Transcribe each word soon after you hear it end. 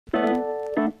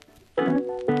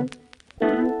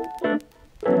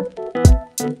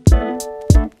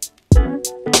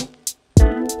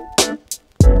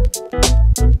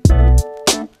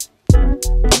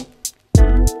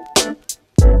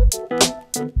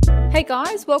Hey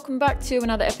guys, welcome back to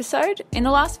another episode. In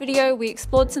the last video, we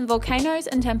explored some volcanoes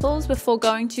and temples before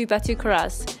going to Batu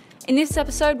Karas. In this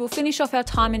episode, we'll finish off our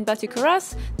time in Batu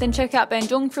Karas, then check out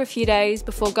Bandung for a few days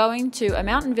before going to a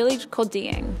mountain village called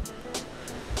DIENG.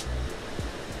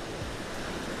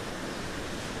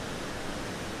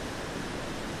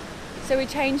 So we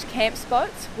changed camp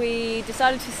spots. We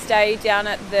decided to stay down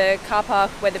at the car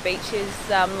park where the beach is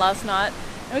last night.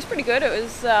 It was pretty good. It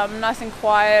was nice and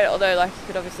quiet, although you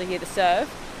could obviously hear the surf.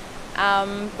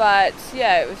 But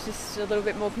yeah, it was just a little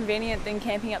bit more convenient than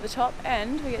camping up the top,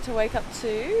 and we get to wake up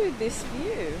to this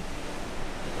view.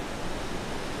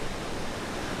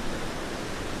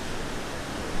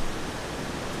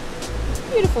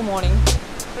 Beautiful morning.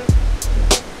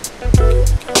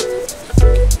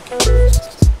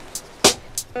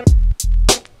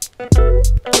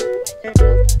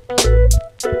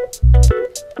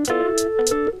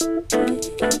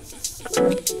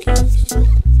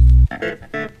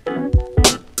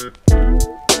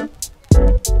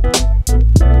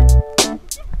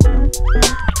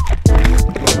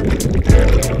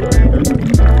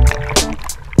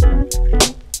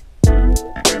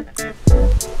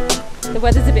 The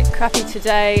weather's a bit crappy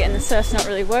today and the surf's not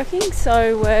really working,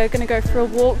 so we're going to go for a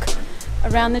walk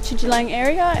around the Chijilang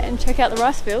area and check out the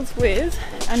rice fields with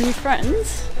our new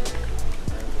friends,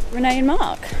 Renee and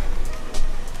Mark.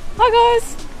 Hi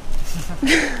guys!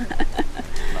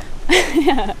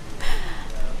 Yeah.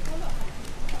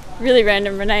 Really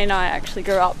random, Renee and I actually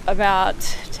grew up about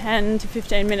 10 to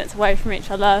 15 minutes away from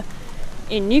each other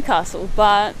in Newcastle,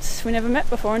 but we never met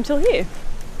before until here.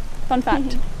 Fun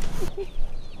fact.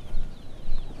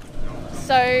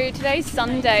 So today's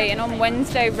Sunday, and on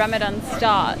Wednesday Ramadan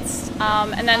starts,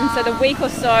 and then so the week or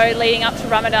so leading up to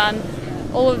Ramadan,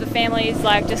 all of the families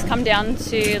just come down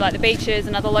to the beaches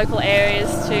and other local areas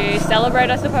to celebrate,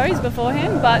 I suppose,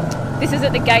 beforehand. But this is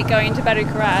at the gate going into Batu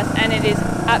Karas, and it is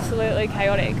absolutely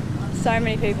chaotic. So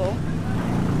many people.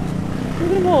 Look at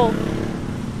them all.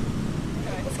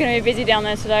 It's going to be busy down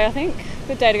there today, I think.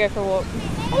 Good day to go for a walk.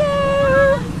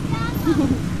 Hello!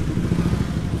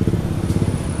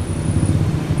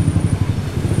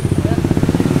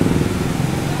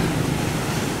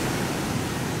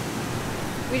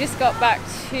 We just got back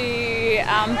to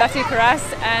Batu Karas,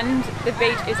 and the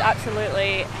beach is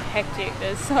absolutely hectic.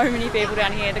 There's so many people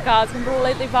down here. The car's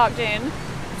completely parked in.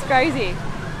 It's crazy.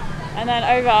 And then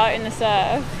over in the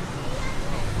surf,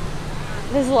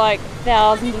 there's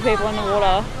thousands of people in the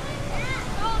water.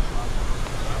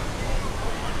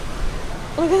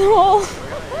 Look at them all.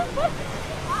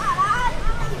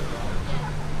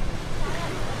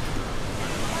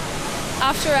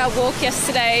 After our walk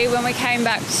yesterday, when we came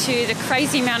back to the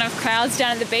crazy amount of crowds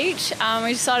down at the beach,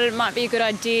 we decided it might be a good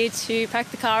idea to pack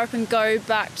the car up and go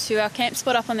back to our camp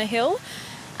spot up on the hill.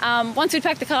 Once we'd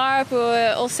packed the car up, we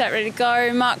were all set, ready to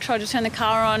go. Mark tried to turn the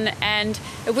car on and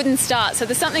it wouldn't start. So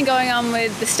there's something going on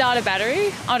with the starter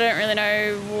battery. I don't really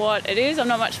know what it is. I'm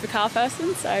not much of a car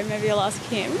person, so maybe I'll ask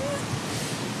him.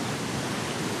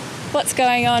 What's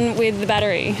going on with the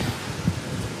battery?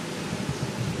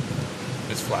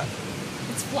 It's flat.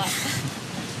 It's flat.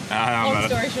 Long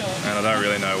story short. And I don't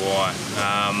really know why.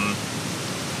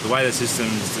 The way the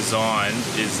system's designed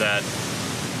is that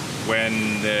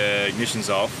when the ignition's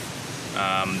off,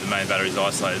 the main battery's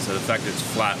isolated. So the fact that it's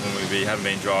flat when we haven't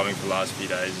been driving for the last few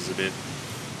days is a bit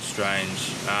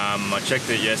strange. I checked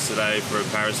it yesterday for a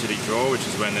parasitic draw, which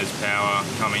is when there's power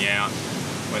coming out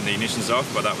when the ignition's off,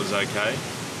 but that was okay.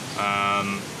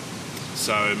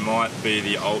 So it might be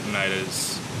the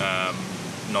alternators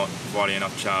not providing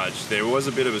enough charge. There was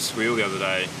a bit of a squeal the other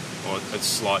day, or a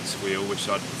slight squeal, which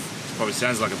probably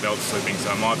sounds like a belt slipping,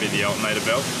 so it might be the alternator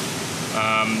belt.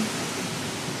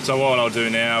 So what I'll do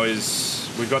now is,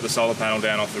 we've got the solar panel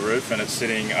down off the roof and it's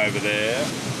sitting over there.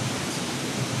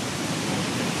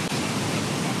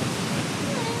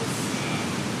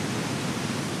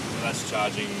 That's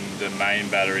charging the main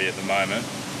battery at the moment.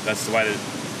 That's the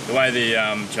way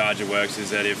the charger works, is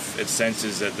that if it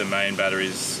senses that the main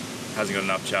battery hasn't got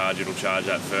enough charge, it'll charge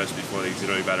that first before the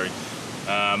auxiliary battery.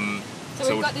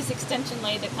 So we've got this extension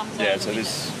lead that comes out. Yeah, so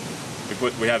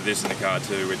we have this in the car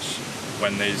too, which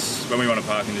when we want to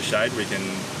park in the shade, we can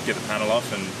get the panel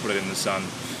off and put it in the sun,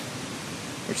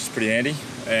 which is pretty handy.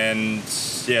 And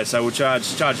yeah, so we'll charge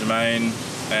the main,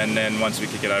 and then once we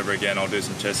kick it over again, I'll do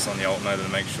some tests on the alternator to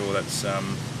make sure that's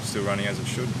still running as it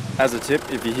should. As a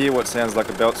tip, if you hear what sounds like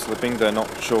a belt slipping, though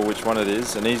not sure which one it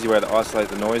is, an easy way to isolate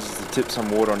the noise is to tip some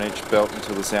water on each belt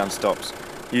until the sound stops.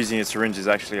 Using a syringe is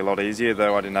actually a lot easier,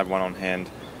 though I didn't have one on hand.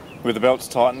 With the belts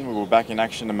tightened, we were back in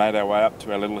action and made our way up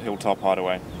to our little hilltop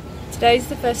hideaway. Today's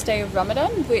the first day of Ramadan,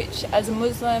 which as a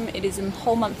Muslim it is a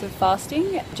whole month of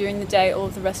fasting. During the day all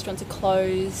of the restaurants are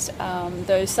closed,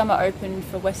 though some are open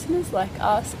for Westerners like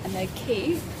us, and they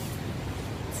keep.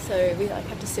 So we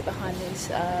have to sit behind these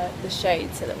the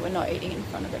shade so that we're not eating in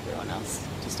front of everyone else,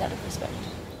 just out of respect.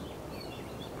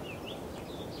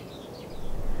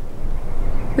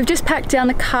 We've just packed down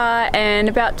the car and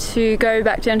about to go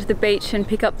back down to the beach and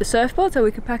pick up the surfboard so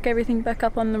we could pack everything back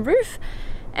up on the roof.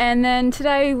 And then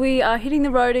today we are hitting the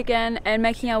road again and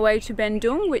making our way to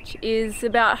Bandung, which is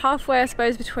about halfway, I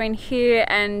suppose, between here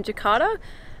and Jakarta.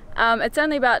 It's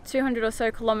only about 200 or so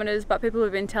kilometres, but people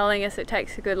have been telling us it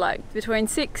takes a good between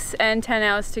 6 and 10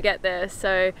 hours to get there.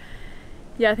 So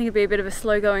yeah, I think it'd be a bit of a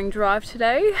slow going drive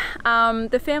today.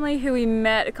 The family who we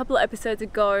met a couple of episodes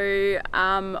ago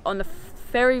on the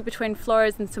ferry between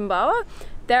Flores and Sumbawa,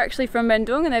 they're actually from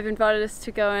Bandung and they've invited us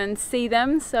to go and see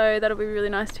them, so that'll be really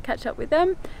nice to catch up with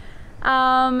them.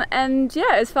 And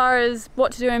yeah, as far as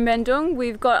what to do in Bandung,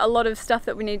 we've got a lot of stuff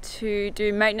that we need to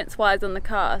do maintenance wise on the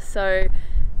car, so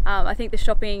I think the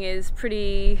shopping is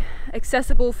pretty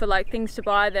accessible for things to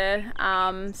buy there,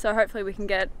 so hopefully we can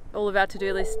get all of our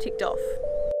to-do list ticked off.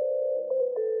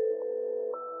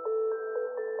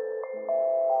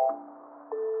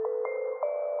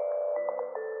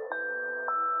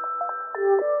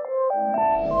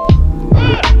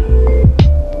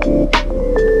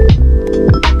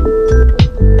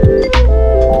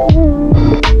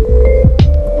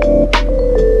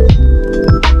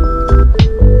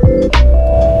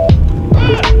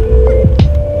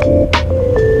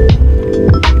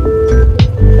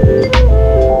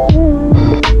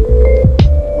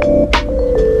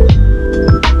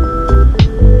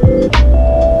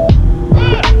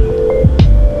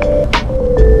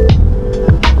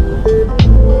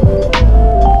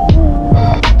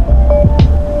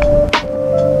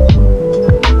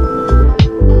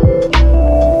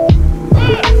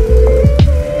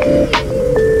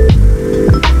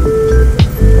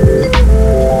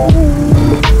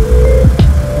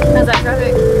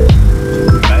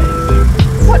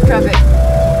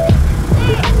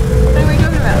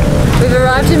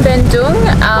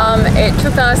 It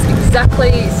took us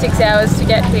exactly 6 hours to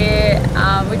get here.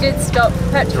 We did stop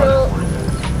for petrol.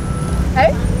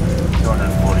 Hey?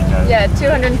 240 k's. Yeah,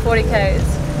 240 k's.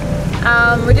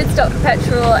 We did stop for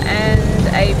petrol and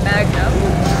a Magnum.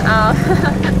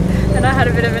 And I had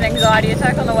a bit of an anxiety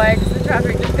attack on the way because the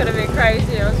traffic just got a bit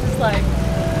crazy. I was just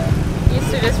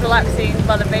used to just relaxing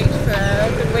by the beach for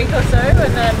a good week or so,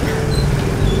 and then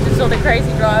all the crazy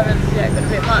drivers, yeah, got a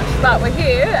bit much. But we're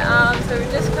here, so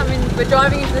we've just come in, we're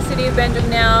driving into the city of Bandung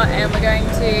now, and we're going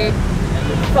to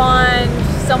find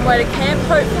somewhere to camp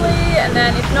hopefully, and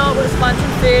then if not, we'll just find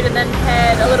some food and then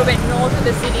head a little bit north of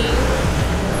the city,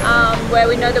 where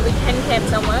we know that we can camp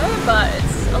somewhere, but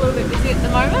it's a little bit busy at the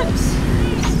moment.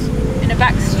 Just in a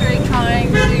back street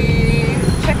trying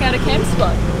to check out a camp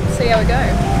spot, see how we go.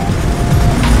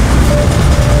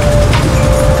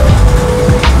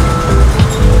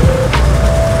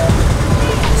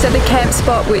 So the camp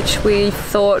spot, which we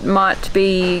thought might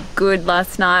be good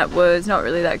last night, was not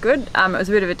really that good. It was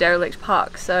a bit of a derelict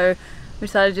park, so we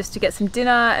decided just to get some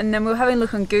dinner, and then we were having a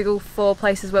look on Google for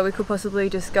places where we could possibly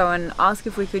just go and ask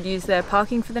if we could use their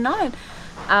parking for the night.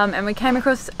 And we came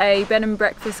across a bed and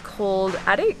breakfast called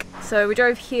Attic. So we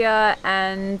drove here,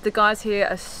 and the guys here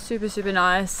are super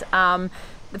nice.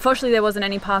 Unfortunately there wasn't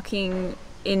any parking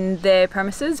in their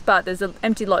premises, but there's an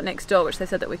empty lot next door which they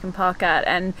said that we can park at,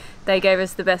 and they gave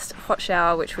us the best hot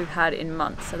shower which we've had in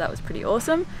months, so that was pretty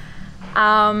awesome.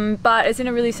 But it's in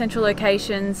a really central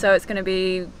location, so it's going to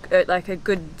be a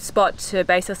good spot to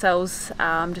base ourselves,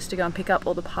 just to go and pick up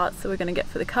all the parts that we're going to get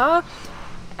for the car.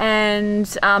 And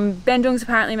Bandung's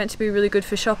apparently meant to be really good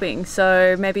for shopping,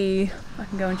 so maybe I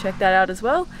can go and check that out as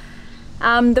well.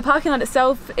 The parking lot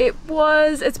itself,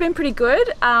 it's been pretty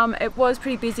good. It was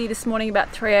pretty busy this morning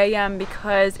about 3 AM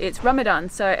because it's Ramadan,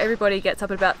 so everybody gets up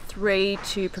at about 3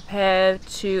 to prepare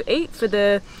to eat for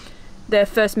their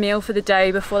first meal for the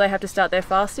day before they have to start their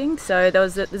fasting. So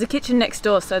there's a kitchen next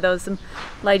door, so there was some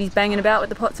ladies banging about with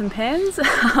the pots and pans.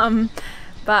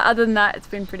 But other than that, it's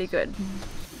been pretty good.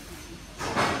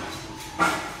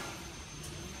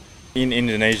 In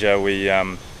Indonesia,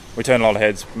 we turn a lot of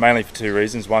heads, mainly for two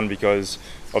reasons. One, because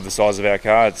of the size of our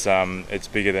car. It's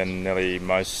bigger than nearly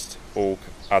all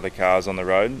other cars on the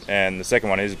road. And the second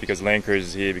one is because Land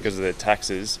Cruisers here, because of their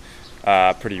taxes,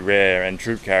 are pretty rare, and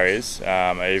troop carriers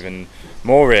are even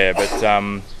more rare. But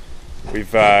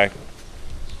we've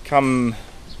come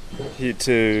here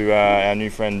to our new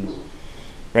friend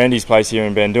Randy's place here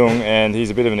in Bandung, and he's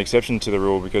a bit of an exception to the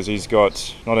rule because he's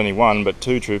got not only one but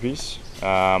two Troopies.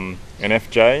 an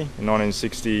FJ, a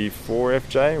 1964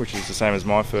 FJ, which is the same as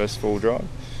my first full drive,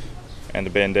 and the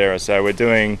Bandera. So we're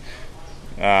doing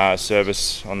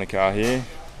service on the car here,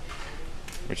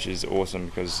 which is awesome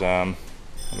because I've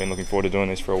been looking forward to doing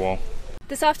this for a while.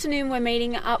 This afternoon we're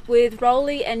meeting up with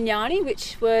Rolly and Yani,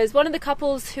 which was one of the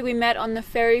couples who we met on the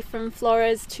ferry from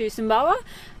Flores to Sumbawa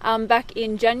back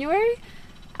in January.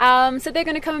 So they're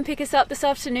going to come and pick us up this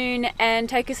afternoon and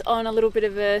take us on a little bit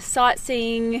of a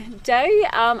sightseeing day.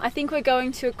 I think we're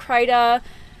going to a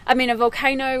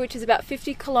volcano, which is about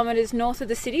 50 kilometers north of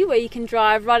the city, where you can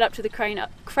drive right up to the crater.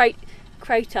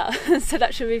 So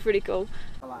that should be pretty cool.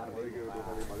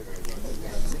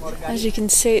 As you can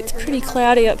see, it's pretty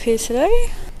cloudy up here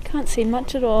today. Can't see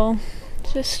much at all,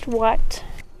 just white.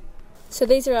 So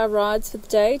these are our rides for the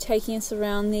day, taking us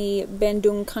around the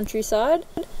Bandung countryside.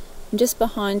 And just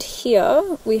behind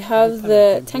here we have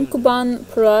the Tangkuban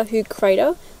Perahu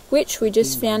crater, which we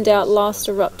just found out last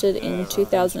erupted in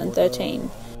 2013.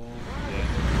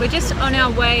 We're just on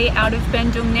our way out of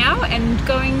Bandung now and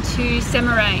going to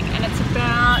Semarang, and it's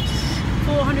about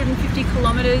 450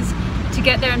 kilometers to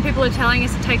get there, and people are telling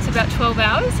us it takes about 12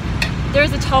 hours. There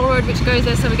is a toll road which goes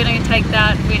there, so we're going to take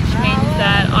that, which means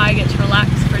that I get to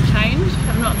relax for a change.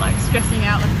 I'm not like stressing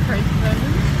out like a crazy person.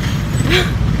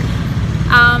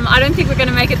 I don't think we're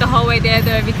going to make it the whole way there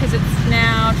though, because it's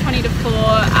now 20 to 4,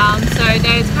 so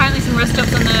there's apparently some rest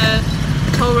stops on the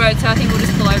toll road, so I think we'll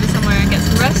just pull over somewhere and get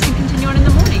some rest and continue on in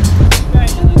the morning.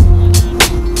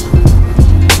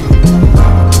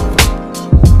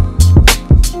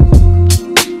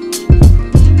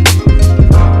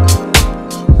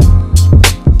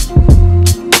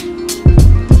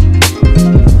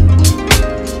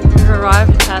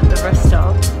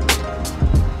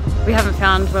 We haven't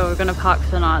found where we're going to park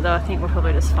for the night though. I think we'll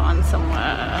probably just find somewhere,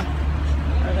 I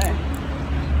don't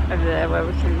know, over there where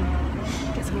we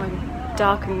can get somewhere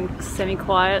dark and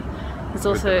semi-quiet. There's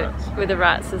also, with the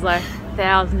rats, there's like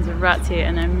thousands of rats here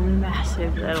and they're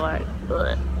massive. They're like,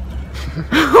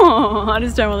 I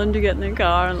just don't want them to get in their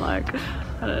car and like,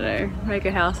 I don't know, make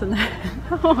a house in there.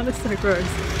 Oh, that's so gross.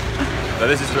 So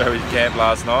this is where we camped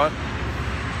last night,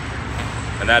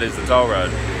 and that is the toll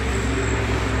road.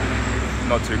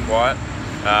 Not too quiet.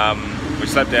 We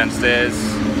slept downstairs.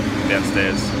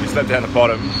 We slept down the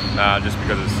bottom just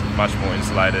because it's much more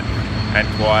insulated and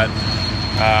quiet.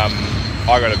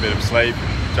 I got a bit of sleep.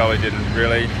 Jolly didn't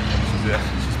really.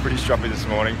 She's pretty stroppy this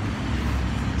morning.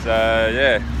 So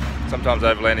yeah, sometimes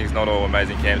overlanding is not all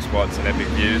amazing camp spots and epic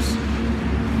views.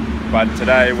 But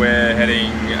today we're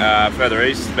heading further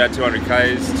east, about 200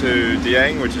 k's to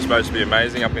DIENG, which is supposed to be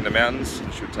amazing up in the mountains.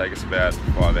 It should take us about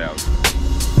 5 hours.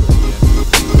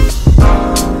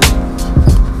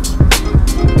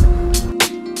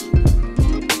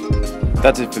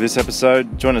 That's it for this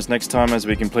episode. Join us next time as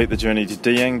we complete the journey to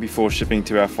DIENG before shipping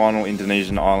to our final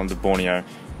Indonesian island of Borneo.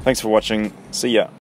 Thanks for watching. See ya.